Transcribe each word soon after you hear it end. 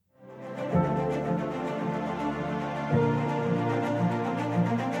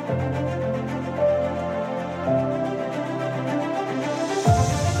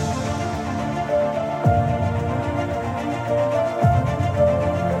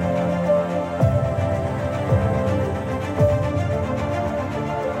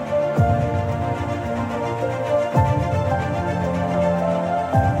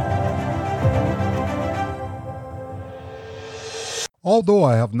Although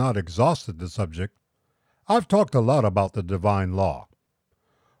I have not exhausted the subject, I've talked a lot about the divine law,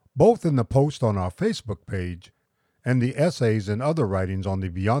 both in the post on our Facebook page and the essays and other writings on the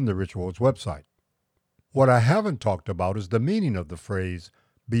Beyond the Rituals website. What I haven't talked about is the meaning of the phrase,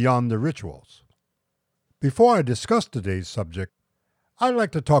 beyond the rituals. Before I discuss today's subject, I'd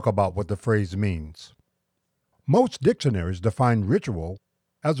like to talk about what the phrase means. Most dictionaries define ritual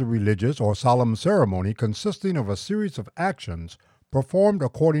as a religious or solemn ceremony consisting of a series of actions performed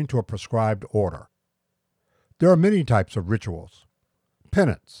according to a prescribed order. There are many types of rituals: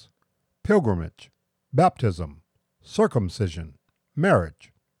 penance, pilgrimage, baptism, circumcision,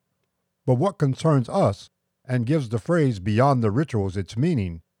 marriage. But what concerns us and gives the phrase beyond the rituals its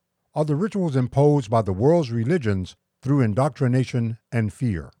meaning are the rituals imposed by the world's religions through indoctrination and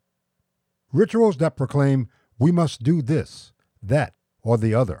fear. Rituals that proclaim we must do this, that, or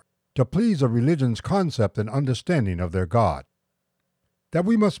the other to please a religion's concept and understanding of their God. That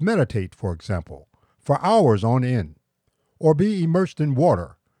we must meditate, for example, for hours on end, or be immersed in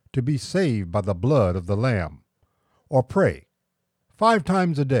water to be saved by the blood of the Lamb, or pray 5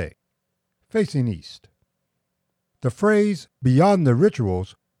 times a day, facing east. The phrase beyond the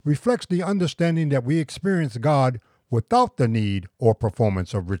rituals reflects the understanding that we experience God without the need or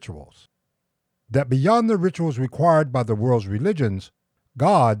performance of rituals. That beyond the rituals required by the world's religions,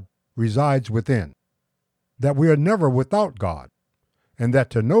 God resides within. That we are never without God, and that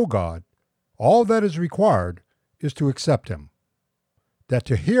to know God, all that is required is to accept Him. That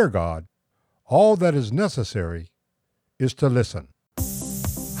to hear God, all that is necessary is to listen.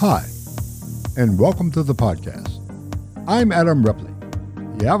 Hi, and welcome to the podcast. I'm Adam Ripley,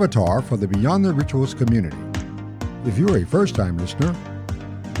 the avatar for the Beyond the Rituals community. If you're a first-time listener,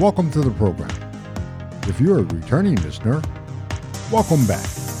 welcome to the program. If you're a returning listener, welcome back.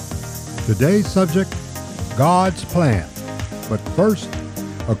 Today's subject, God's plan. But first,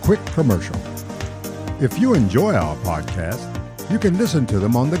 a quick commercial. If you enjoy our podcast, you can listen to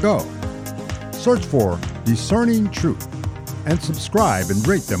them on the go. Search for Discerning Truth and subscribe and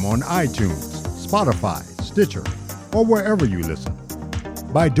rate them on iTunes, Spotify, Stitcher, or wherever you listen.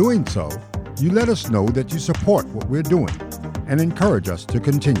 By doing so, you let us know that you support what we're doing and encourage us to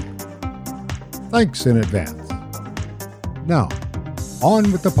continue. Thanks in advance. Now,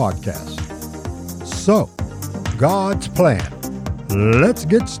 on with the podcast. So, God's plan. Let's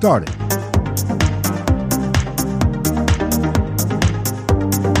get started.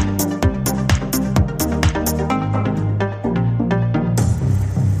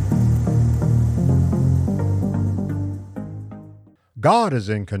 God is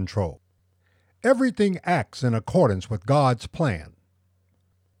in control. Everything acts in accordance with God's plan.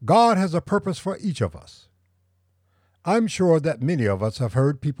 God has a purpose for each of us. I'm sure that many of us have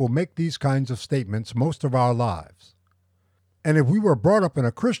heard people make these kinds of statements most of our lives. And if we were brought up in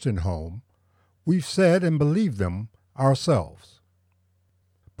a Christian home, we've said and believed them ourselves.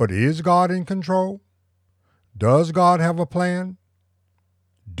 But is God in control? Does God have a plan?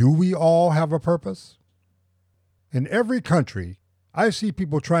 Do we all have a purpose? In every country, I see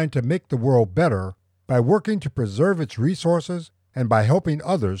people trying to make the world better by working to preserve its resources and by helping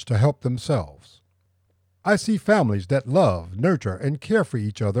others to help themselves. I see families that love, nurture, and care for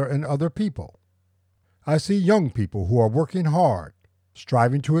each other and other people. I see young people who are working hard,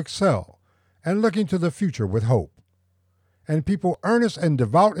 striving to excel, and looking to the future with hope. And people earnest and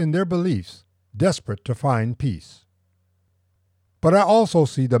devout in their beliefs, desperate to find peace. But I also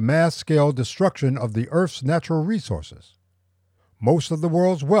see the mass-scale destruction of the earth's natural resources. Most of the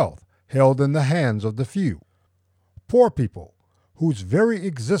world's wealth held in the hands of the few. Poor people whose very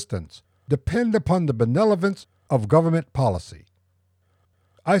existence depend upon the benevolence of government policy.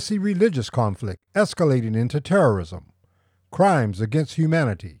 I see religious conflict escalating into terrorism, crimes against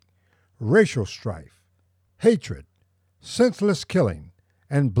humanity, racial strife, hatred, senseless killing,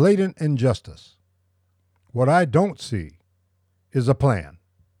 and blatant injustice. What I don't see is a plan.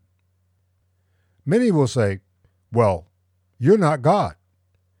 Many will say, well, you're not God,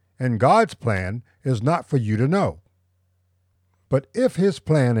 and God's plan is not for you to know. But if His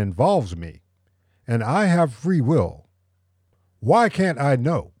plan involves me, and I have free will, why can't I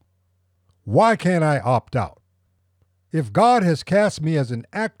know? Why can't I opt out? If God has cast me as an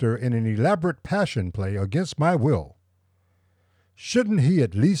actor in an elaborate passion play against my will, shouldn't he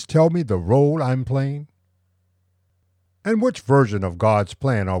at least tell me the role I'm playing? And which version of God's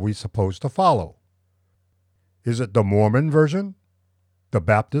plan are we supposed to follow? Is it the Mormon version? The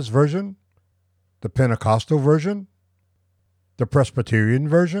Baptist version? The Pentecostal version? The Presbyterian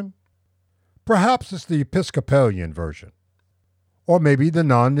version? Perhaps it's the Episcopalian version. Or maybe the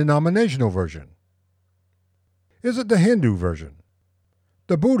non-denominational version. Is it the Hindu version?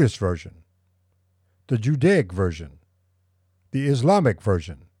 The Buddhist version? The Judaic version? The Islamic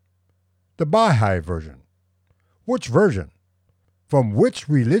version? The Baha'i version? Which version? From which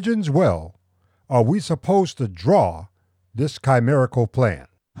religion's well are we supposed to draw this chimerical plan?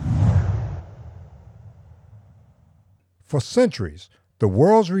 For centuries, the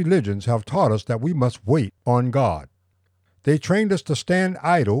world's religions have taught us that we must wait on God. They trained us to stand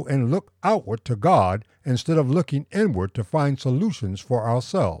idle and look outward to God instead of looking inward to find solutions for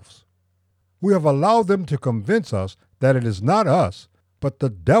ourselves. We have allowed them to convince us that it is not us, but the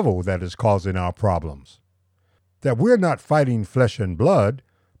devil that is causing our problems. That we're not fighting flesh and blood,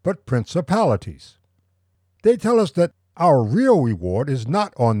 but principalities. They tell us that our real reward is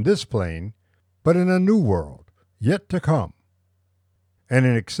not on this plane, but in a new world, yet to come. And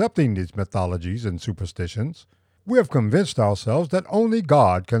in accepting these mythologies and superstitions, we have convinced ourselves that only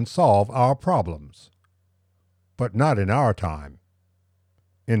God can solve our problems. But not in our time,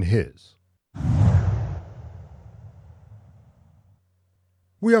 in His.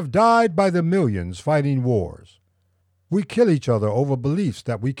 We have died by the millions fighting wars. We kill each other over beliefs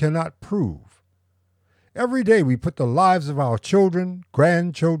that we cannot prove. Every day we put the lives of our children,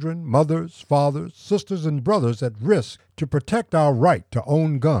 grandchildren, mothers, fathers, sisters, and brothers at risk to protect our right to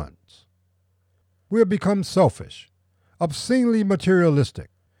own guns. We have become selfish, obscenely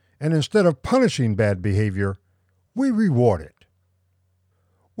materialistic, and instead of punishing bad behavior, we reward it.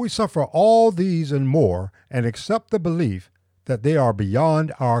 We suffer all these and more and accept the belief that they are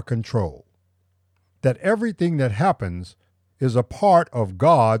beyond our control, that everything that happens is a part of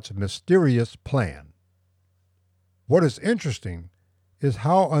God's mysterious plan. What is interesting is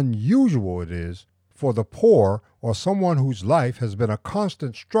how unusual it is for the poor or someone whose life has been a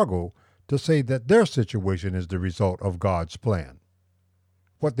constant struggle to say that their situation is the result of God's plan.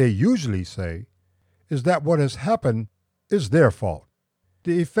 What they usually say is that what has happened is their fault,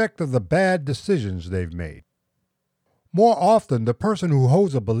 the effect of the bad decisions they've made. More often, the person who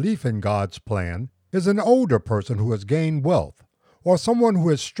holds a belief in God's plan is an older person who has gained wealth, or someone who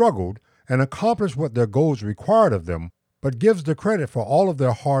has struggled and accomplished what their goals required of them, but gives the credit for all of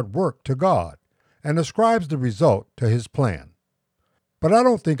their hard work to God and ascribes the result to His plan. But I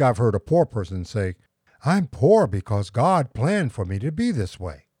don't think I've heard a poor person say, "I'm poor because God planned for me to be this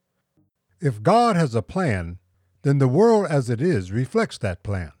way." If God has a plan, then the world as it is reflects that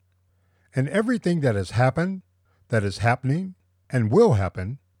plan. And everything that has happened, that is happening, and will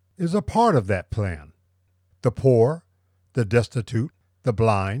happen is a part of that plan. The poor, the destitute, the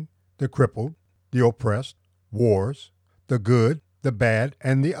blind, the crippled, the oppressed, wars, the good, the bad,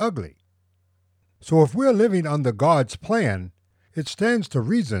 and the ugly. So if we're living under God's plan, it stands to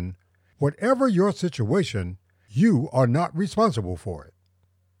reason, whatever your situation, you are not responsible for it.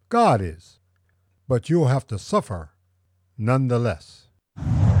 God is, but you'll have to suffer nonetheless.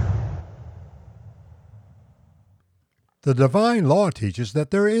 The divine law teaches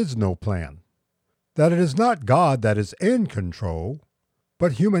that there is no plan, that it is not God that is in control,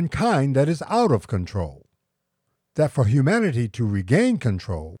 but humankind that is out of control, that for humanity to regain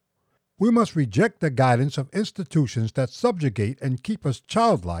control, we must reject the guidance of institutions that subjugate and keep us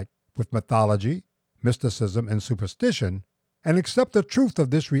childlike with mythology, mysticism, and superstition, and accept the truth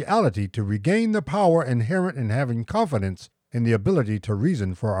of this reality to regain the power inherent in having confidence in the ability to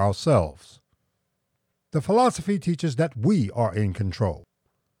reason for ourselves. The philosophy teaches that we are in control,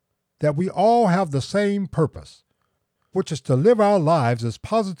 that we all have the same purpose, which is to live our lives as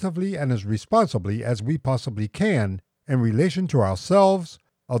positively and as responsibly as we possibly can in relation to ourselves,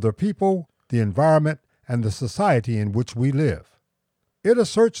 other people, the environment, and the society in which we live. It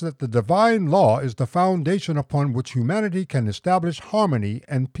asserts that the divine law is the foundation upon which humanity can establish harmony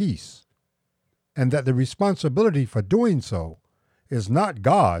and peace, and that the responsibility for doing so is not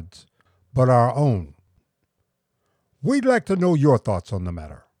God's, but our own. We'd like to know your thoughts on the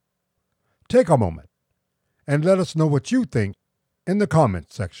matter. Take a moment and let us know what you think in the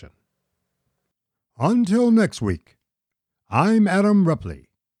comments section. Until next week, I'm Adam Ripley,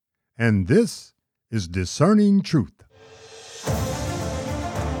 and this is Discerning Truth.